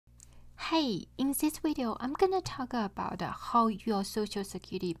Hey, in this video, I'm gonna talk about how your Social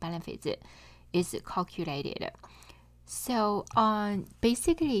Security benefits is calculated. So,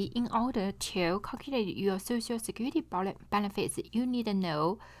 basically, in order to calculate your Social Security benefits, you need to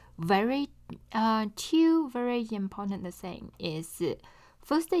know two very important things.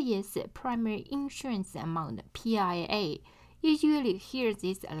 First is primary insurance amount, PIA. You usually hear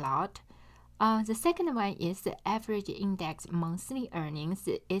this a lot. The second one is the average index monthly earnings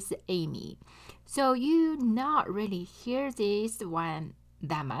is AIME. So you not really hear this one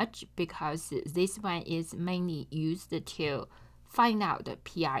that much because this one is mainly used to find out the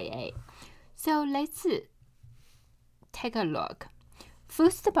PIA. So let's take a look.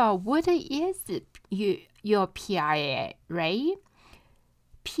 First of all, what is your PIA, right?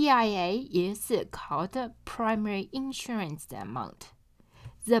 PIA is called primary insurance amount.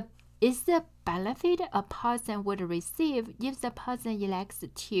 Is the benefit a person would receive if the person elects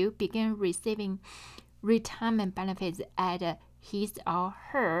to begin receiving retirement benefits at his or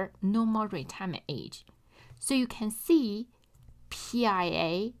her normal retirement age. So you can see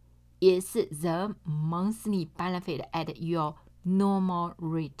PIA is the monthly benefit at your normal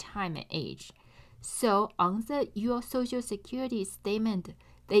retirement age. So on your Social Security statement,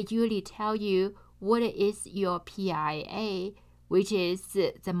 they usually tell you what is your PIA, which is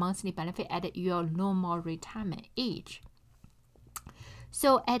the monthly benefit at your normal retirement age.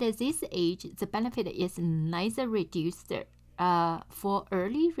 So at this age, the benefit is neither reduced for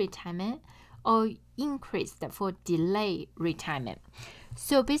early retirement or increased for delayed retirement.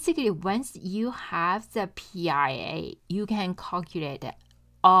 So basically, once you have the PIA, you can calculate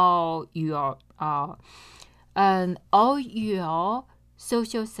all your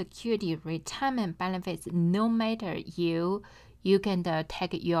Social Security retirement benefits, no matter you can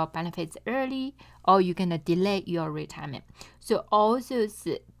take your benefits early or you can delay your retirement. So all those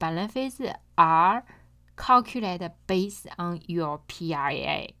benefits are calculated based on your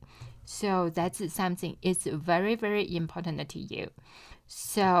PIA. So that's something is very, very important to you.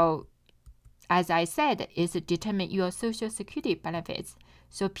 So as I said, it's determine your Social Security benefits.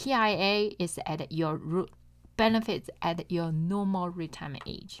 So PIA is at your benefits at your normal retirement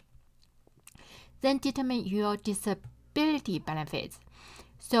age. Then determine your disability benefits.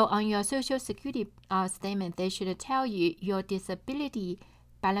 So on your Social Security statement, they should tell you your disability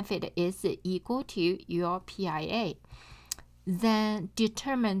benefit is equal to your PIA. Then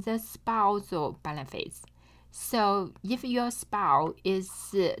determine the spousal benefits. So if your spouse is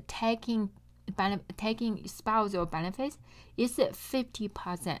taking spousal benefits, it's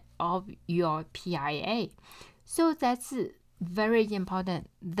 50% of your PIA. So that's very important.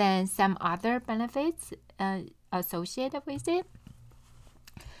 Then some other benefits associated with it.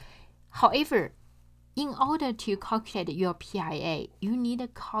 However, in order to calculate your PIA, you need to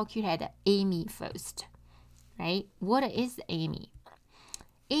calculate AIME first, right? What is AIME?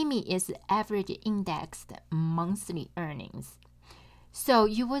 AIME is average indexed monthly earnings. So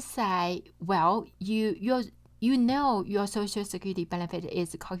you would say, well, you know your Social Security benefit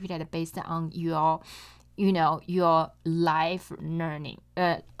is calculated based on your life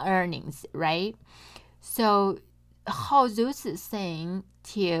earnings, right? So how those things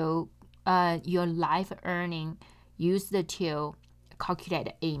to your life earning used to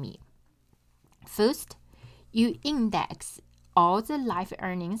calculate AIME. First, you index all the life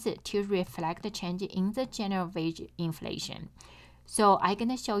earnings to reflect the change in the general wage inflation. So I'm going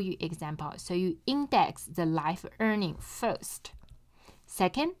to show you example. So you index the life earning first.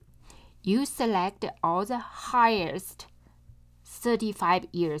 Second, you select all the highest 35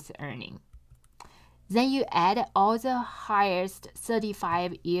 years earning. Then you add all the highest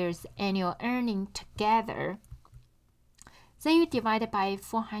 35 years annual earning together. Then you divide it by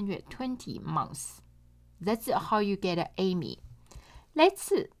 420 months. That's how you get AIME.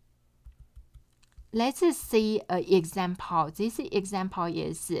 Let's see an example. This example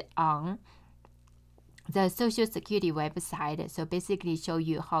is on the Social Security website. So basically show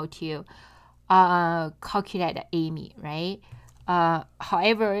you how to calculate AIME, right?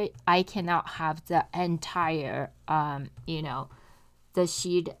 However, I cannot have the entire, the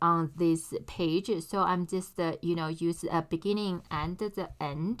sheet on this page. So I'm just, use a beginning and the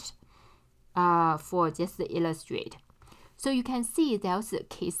end for just to illustrate. So you can see there's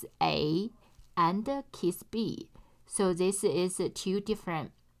case A and case B. So this is two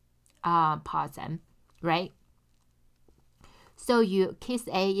different person, right? So case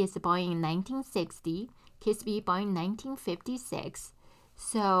A is born in 1960, case B born in 1956.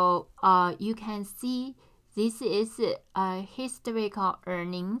 So you can see this is historical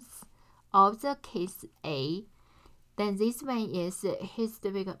earnings of the case A. Then this one is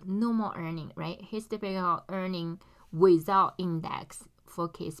historical normal earning, right? Historical earning without index for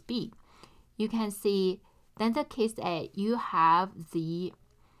case B. You can see then the case A, you have the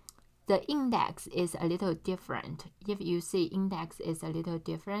index is a little different. If you see index is a little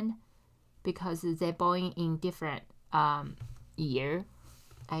different because they're born in different year,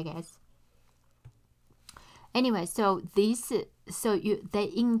 I guess. Anyway, so the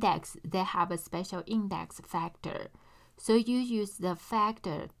index, they have a special index factor. So you use the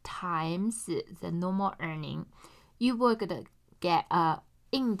factor times the normal earning. You will get a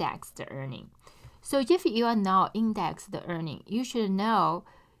indexed earning. So if you are now indexed earning, you should know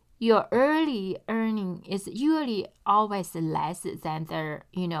your early earning is usually always less than the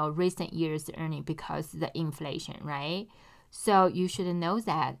recent years earning because of the inflation, right? So you should know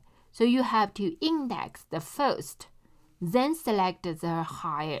that. So you have to index the first, then select the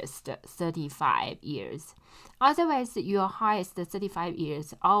highest 35 years. Otherwise, your highest 35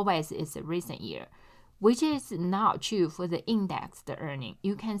 years always is a recent year, which is not true for the indexed earning.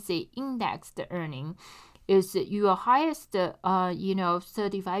 You can see indexed earning is your highest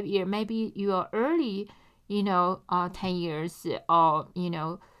 35 year, maybe your early 10 years, or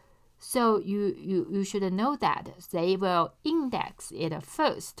so you should know that they will index it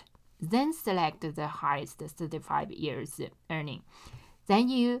first, then select the highest 35 years earning. Then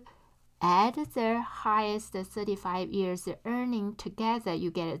you add the highest 35 years earning together, you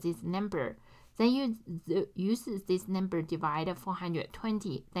get this number. Then you use this number divide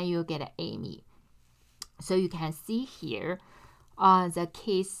 420, then you get AIME. So you can see here, the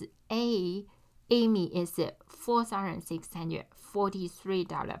case A, AIME is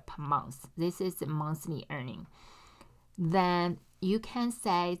 $4,643 per month. This is monthly earning. Then you can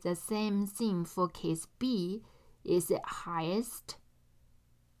say the same thing for case B is highest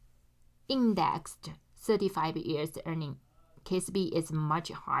indexed 35 years earning. Case B is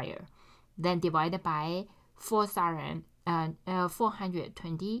much higher. Then divided by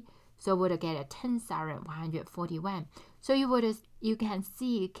 420, so would get 10,141. So you can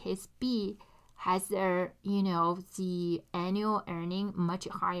see case B has the annual earning much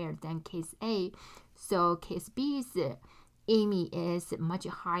higher than case A. So case B's AIME is much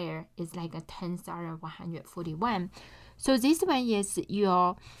higher. It's like a 10,141. So this one is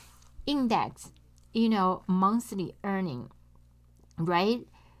your index, monthly earning, right?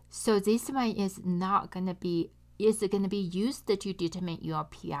 So this one is not gonna be used to determine your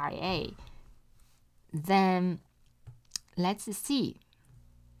PIA. Then let's see.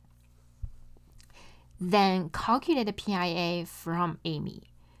 Then calculate the PIA from AIME.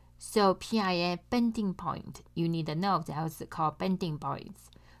 So PIA bending point, you need to know that's called bending points.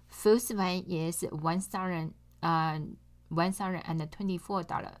 First one is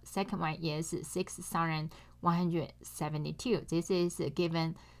 $1,024. Second one is $6,172. This is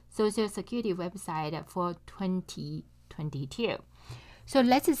given Social Security website for 2022. So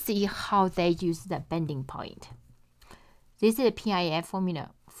let's see how they use the bending point. This is a PIA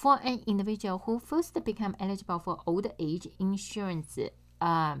formula for an individual who first become eligible for old age insurance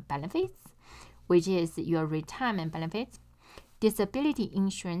benefits, which is your retirement benefits, disability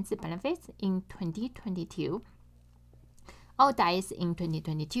insurance benefits in 2022, or dies in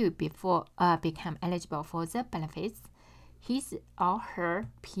 2022 before become eligible for the benefits. His or her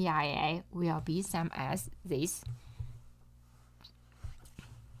PIA will be same as this.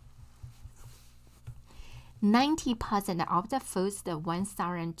 90% of the first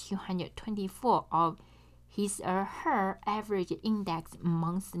 1,224 of his or her average index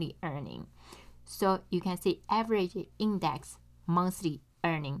monthly earning. So you can see average index monthly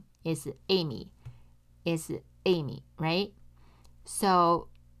earning is AIME, right? So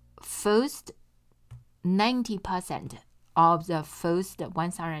first 90% of the first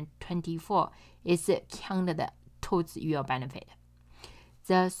 1,024 is counted towards your benefit.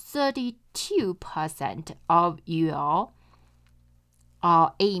 The 32% of your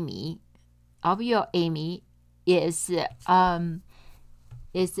AIME is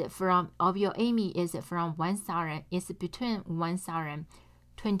from 1,000 is between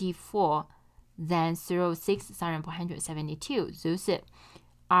 1,024 then 6,472.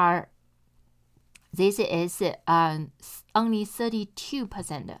 This is only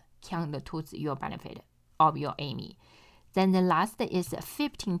 32% counted towards your benefit of your AIME. Then the last is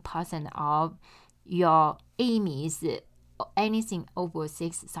 15% of your AIME is anything over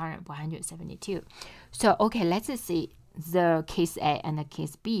 6,472. So okay, let's see the case A and the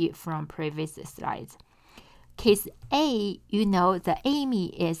case B from previous slides. Case A, the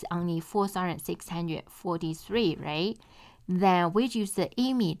AIME is only 4,643, right? Then we use the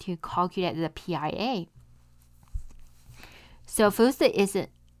AIME to calculate the PIA. So first is you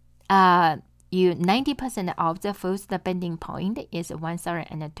 90% of the first bending point is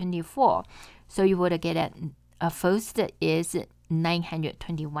 1,024. So you would get a first is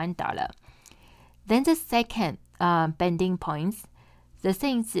 $921. Then the second bending points, the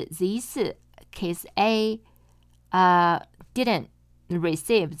things this case A didn't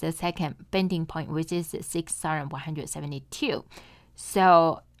receive the second bending point, which is 6,172.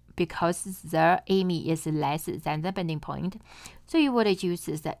 So because the AIME is less than the bending point, so you would use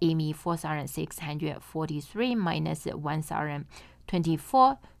the AIME 4,643 minus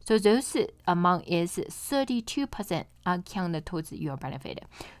 1,024. So those amount is 32% counted towards your benefit.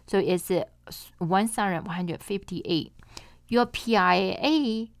 So it's 1,158. Your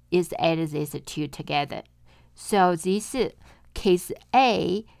PIA is added these two together. So this case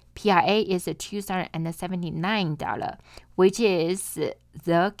A, PIA is $2,079, which is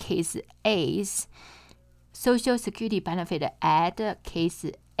the case A's Social Security benefit at case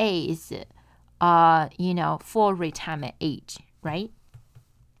A's, for retirement age, right?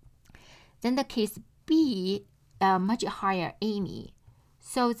 Then the case B, much higher AIME.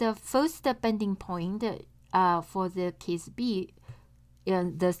 So the first bending point for the case B,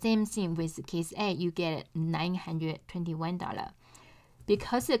 the same thing with case A, you get $921.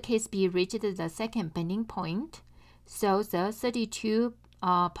 Because the case B reached the second bending point, so the 32%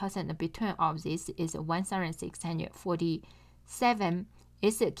 between of this is 1,647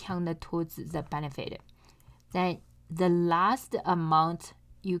 is counted towards the benefit. Then the last amount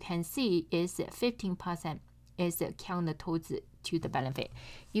you can see is 15% is counted towards to the benefit.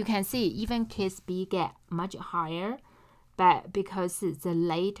 You can see even case B get much higher, but because the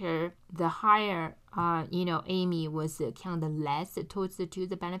higher AIME was counted less towards to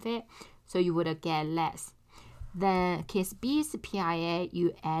the benefit, so you would get less. Then case B's PIA,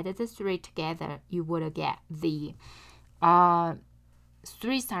 you add the three together, you would get the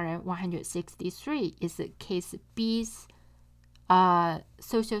 3,163 is case B's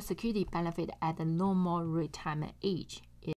Social Security benefit at the normal retirement age.